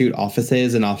offshoot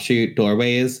offices and offshoot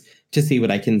doorways to see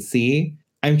what I can see.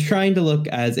 I'm trying to look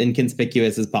as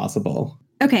inconspicuous as possible.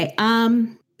 Okay.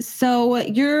 So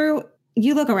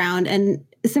you look around, and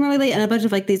similarly in a bunch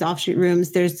of like these offshoot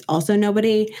rooms, there's also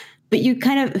nobody, but you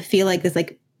kind of feel like this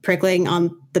like prickling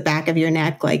on the back of your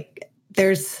neck. Like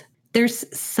there's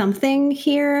something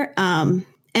here.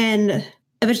 And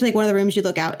eventually like one of the rooms you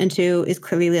look out into is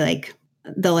clearly like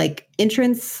the like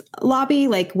entrance lobby,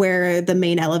 like where the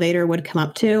main elevator would come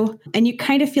up to. And you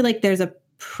kind of feel like there's a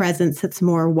presence that's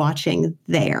more watching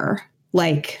there.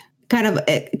 Like kind of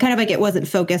like it wasn't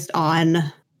focused on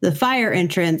the fire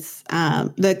entrance,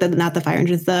 not the fire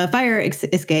entrance, the fire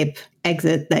escape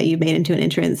exit that you made into an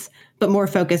entrance, but more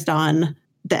focused on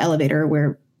the elevator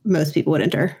where most people would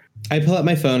enter. I pull up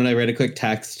my phone and I write a quick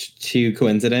text to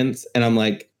Coincidence, and I'm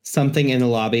like, something in the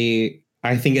lobby.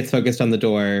 I think it's focused on the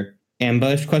door.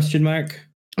 Ambush? ?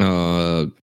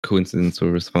 Coincidence will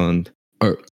respond.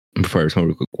 Or before I respond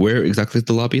real quick, where exactly is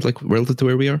the lobby, like relative to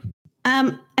where we are?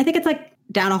 I think it's like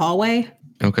down a hallway.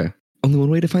 Okay. Only one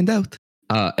way to find out.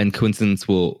 And Coincidence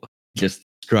will just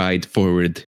stride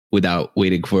forward without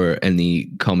waiting for any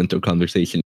comment or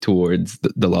conversation towards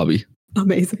the lobby.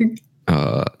 Amazing.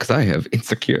 Because I have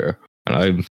Insecure, and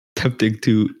I'm tempting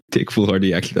to take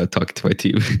foolhardy action without talking to my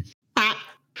team.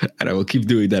 And I will keep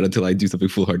doing that until I do something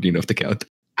foolhardy enough to count.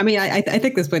 I mean, I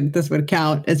think this would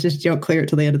count. It's just you don't clear it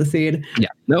till the end of the scene. Yeah,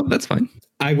 no, that's fine.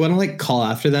 I want to like call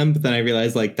after them, but then I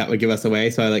realize like that would give us away.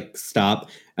 So I like stop,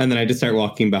 and then I just start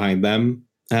walking behind them.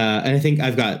 And I think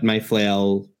I've got my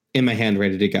flail in my hand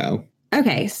ready to go.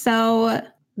 Okay, so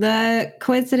the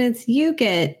Coincidence, you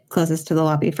get closest to the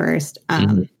lobby first.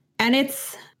 And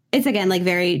it's again like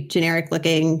very generic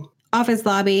looking office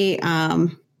lobby.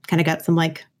 Kind of got some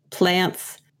like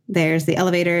plants. There's the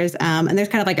elevators, and there's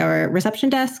kind of like a reception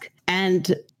desk.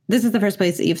 And this is the first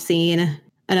place that you've seen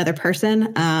another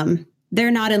person.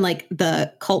 They're not in like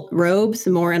the cult robes,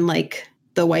 more in like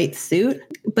the white suit.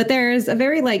 But there's a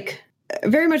very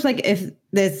much like if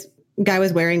this guy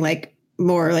was wearing like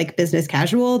more like business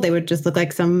casual, they would just look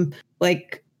like some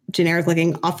like generic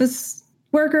looking office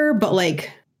worker. But like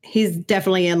he's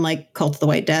definitely in like Cult of the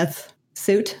White Death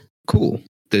suit. Cool.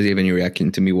 Does he have any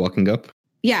reaction to me walking up?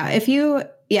 Yeah, if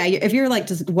you're like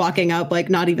just walking up, like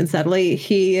not even subtly,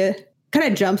 he kind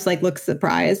of jumps, like looks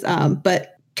surprised,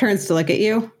 but turns to look at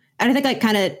you. And I think like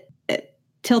kind of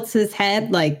tilts his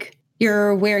head, like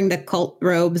you're wearing the cult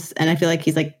robes, and I feel like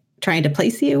he's like trying to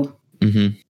place you.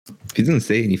 Mm-hmm. If he doesn't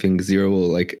say anything, Zero will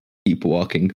like keep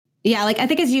walking. Yeah, like I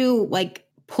think as you like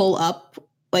pull up,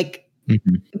 like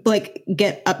like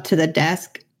get up to the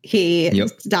desk, he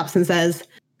stops and says,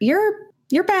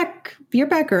 You're back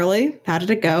early. How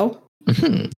did it go?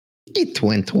 It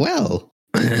went well.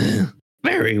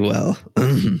 Very well.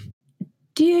 Do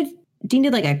you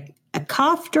need like a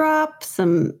cough drop,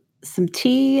 some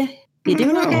tea? You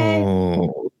doing okay?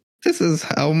 Oh, this is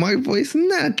how my voice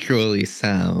naturally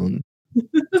sounds.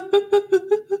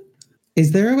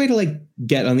 Is there a way to like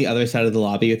get on the other side of the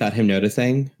lobby without him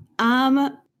noticing?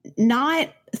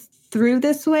 Not through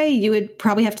this way. You would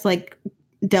probably have to like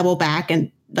double back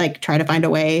and like try to find a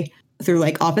way through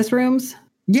like office rooms.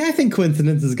 Yeah, I think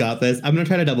Coincidence has got this. I'm going to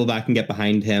try to double back and get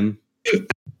behind him.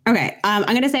 Okay. I'm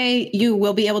going to say you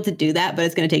will be able to do that, but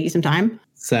it's going to take you some time.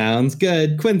 Sounds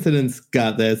good. Coincidence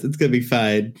got this. It's going to be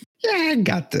fine. Yeah, I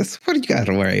got this. What do you got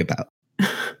to worry about?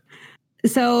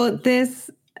 So this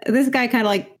guy kind of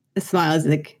like smiles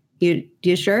like,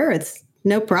 you sure? It's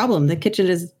no problem. The kitchen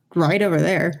is right over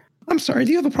there. I'm sorry.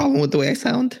 Do you have a problem with the way I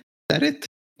sound? Is that it?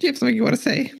 Do you have something you want to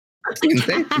say? You can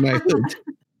say it to my food.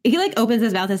 He like opens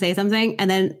his mouth to say something and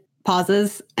then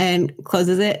pauses and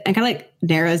closes it and kind of like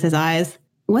narrows his eyes.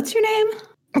 What's your name?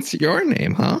 What's your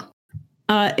name, huh?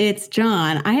 It's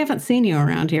John. I haven't seen you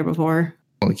around here before.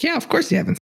 Well, yeah, of course you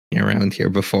haven't seen me around here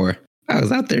before. I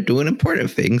was out there doing important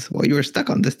things while you were stuck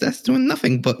on this desk doing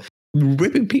nothing but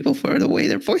ripping people for the way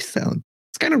their voice sounds.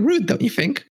 It's kind of rude, don't you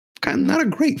think? Kind of not a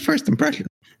great first impression.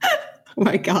 Oh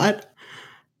my God.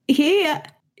 He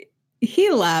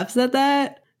laughs at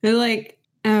that. They're like,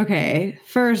 okay,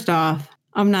 first off,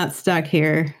 I'm not stuck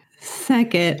here.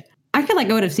 Second, I feel like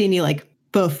I would have seen you like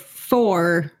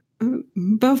before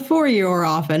you were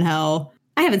off in hell.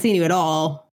 I haven't seen you at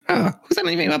all. Oh, who's that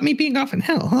anything about me being off in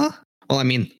hell, huh? Well, I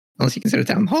mean, unless you consider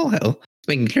town hall hell, it's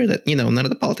making sure that, none of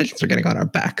the politicians are getting on our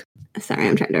back. Sorry,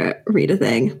 I'm trying to read a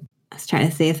thing. I was trying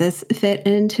to see if this fit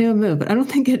into a move, but I don't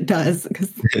think it does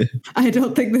because I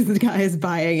don't think this guy is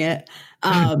buying it.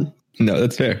 No,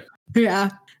 that's fair. Yeah.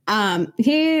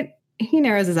 He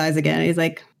narrows his eyes again. He's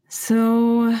like,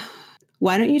 so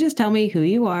why don't you just tell me who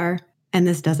you are and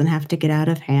this doesn't have to get out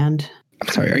of hand? I'm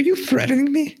sorry, are you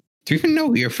threatening me? Do you even know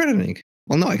who you're threatening?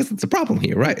 Well, no, I guess that's a problem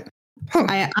here, right? Huh.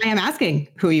 I am asking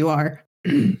who you are.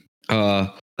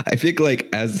 I think like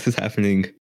as this is happening,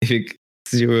 I think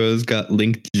Zero's got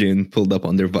LinkedIn pulled up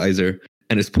on their visor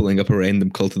and is pulling up a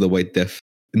random Cult of the White Death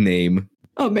name.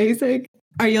 Amazing.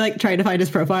 Are you like trying to find his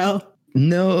profile?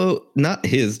 No, not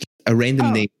his. A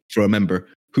random name for a member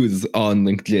who's on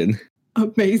LinkedIn.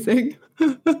 Amazing.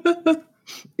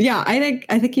 Yeah, I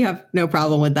think you have no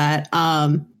problem with that.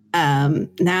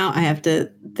 Now I have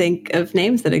to think of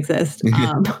names that exist.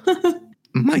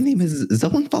 My name is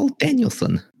Zoenfald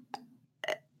Danielson.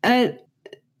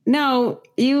 No,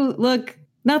 you look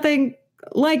nothing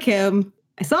like him.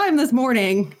 I saw him this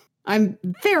morning. I'm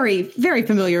very, very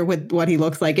familiar with what he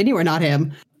looks like, and you are not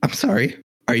him. I'm sorry.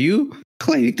 Are you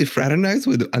claiming to fraternize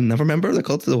with another member of the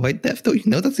Cult of the White Death? Don't you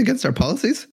know that's against our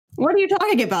policies? What are you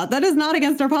talking about? That is not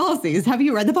against our policies. Have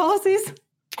you read the policies?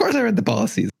 Of course I read the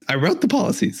policies. I wrote the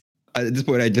policies. At this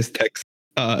point, I just text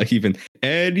even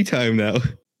anytime now.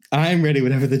 I'm ready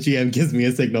whenever the GM gives me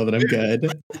a signal that I'm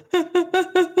good.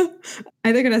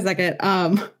 I think in a second.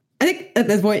 I think at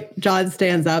this point, John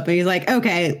stands up and he's like,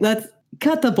 okay, let's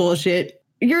cut the bullshit.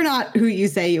 You're not who you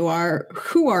say you are.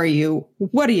 Who are you?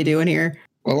 What are you doing here?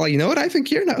 Well, you know what? I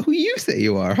think you're not who you say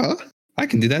you are, huh? I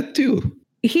can do that too.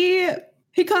 He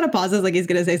kind of pauses like he's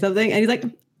going to say something and he's like,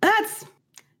 that's...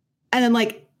 And then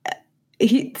like,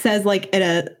 he says like in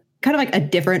a kind of like a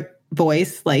different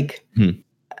voice, like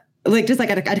just like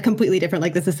at a completely different,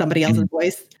 like this is somebody else's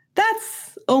voice.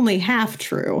 That's only half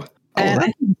true.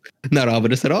 Not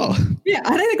ominous at all. Yeah,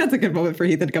 I think that's a good moment for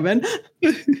Heathen to come in.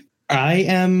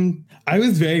 I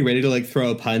was very ready to like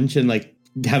throw a punch and like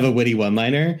have a witty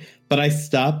one-liner, but I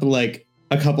stopped like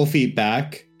a couple feet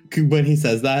back when he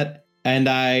says that, and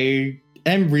I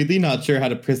am really not sure how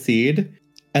to proceed.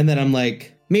 And then I'm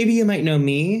like, maybe you might know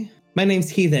me. My name's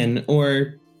Heathen,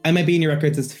 or I might be in your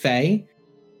records as Faye.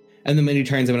 And then when he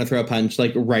turns, I'm going to throw a punch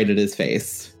like right at his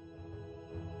face.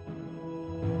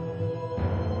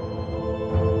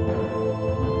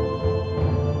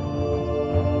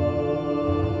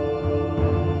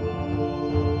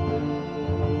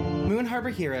 Moon Harbor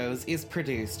Heroes is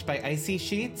produced by Icy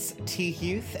Sheets, T.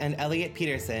 Huth, and Elliot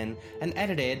Peterson, and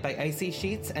edited by Icy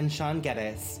Sheets and Sean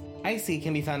Geddes. Icy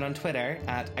can be found on Twitter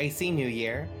at Icy New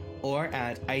Year or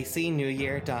at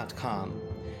icynewyear.com.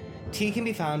 T can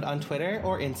be found on Twitter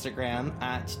or Instagram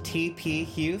at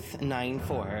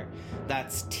TPHuth94.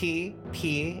 That's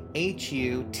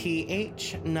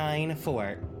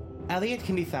TPHUTH94. Elliot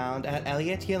can be found at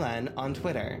Elliot Yellen on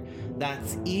Twitter.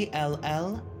 That's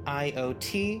ELLIOTYLEN.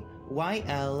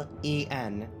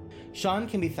 Sean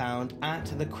can be found at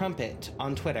The Crumpet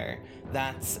on Twitter.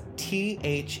 That's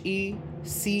THECRUMPIT.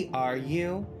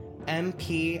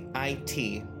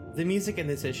 The music in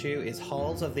this issue is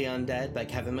Halls of the Undead by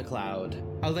Kevin MacLeod.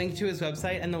 A link to his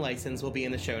website and the license will be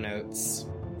in the show notes.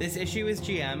 This issue is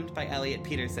GM'd by Elliot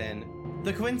Peterson.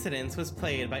 The Coincidence was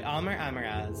played by Almer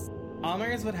Amaraz.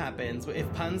 Almer is what happens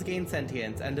if puns gain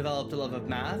sentience and developed a love of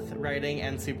math, writing,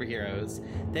 and superheroes.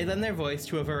 They lend their voice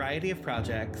to a variety of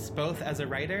projects, both as a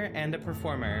writer and a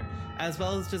performer, as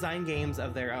well as design games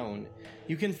of their own.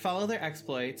 You can follow their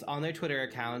exploits on their Twitter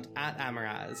account at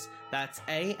Amaraz. That's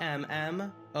AMMOURAZZ.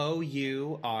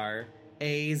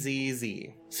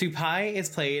 Supai is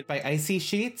played by Icy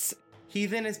Sheets.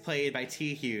 Heathen is played by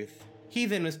T. Huth.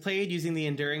 Heathen was played using the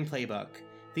Enduring playbook.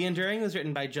 The Enduring was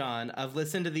written by John of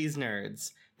Listen to These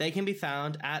Nerds. They can be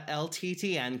found at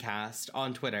LTTNcast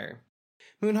on Twitter.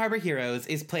 Moon Harbor Heroes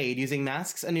is played using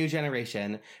Masks: A New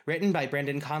Generation, written by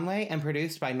Brendan Conway and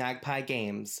produced by Magpie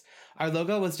Games. Our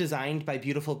logo was designed by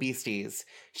Beautiful Beasties.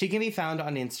 She can be found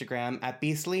on Instagram at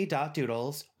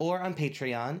beastly.doodles or on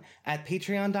Patreon at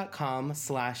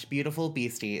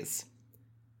patreon.com/beautifulbeasties.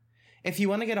 If you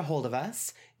want to get a hold of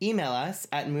us, email us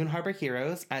at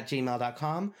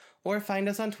moonharborheroes@gmail.com or find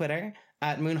us on Twitter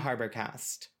at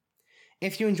moonharborcast.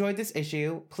 If you enjoyed this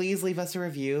issue, please leave us a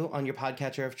review on your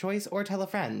podcatcher of choice or tell a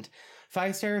friend.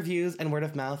 5-star reviews and word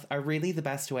of mouth are really the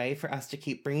best way for us to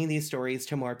keep bringing these stories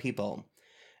to more people.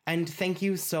 And thank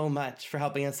you so much for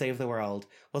helping us save the world.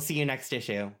 We'll see you next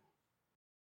issue.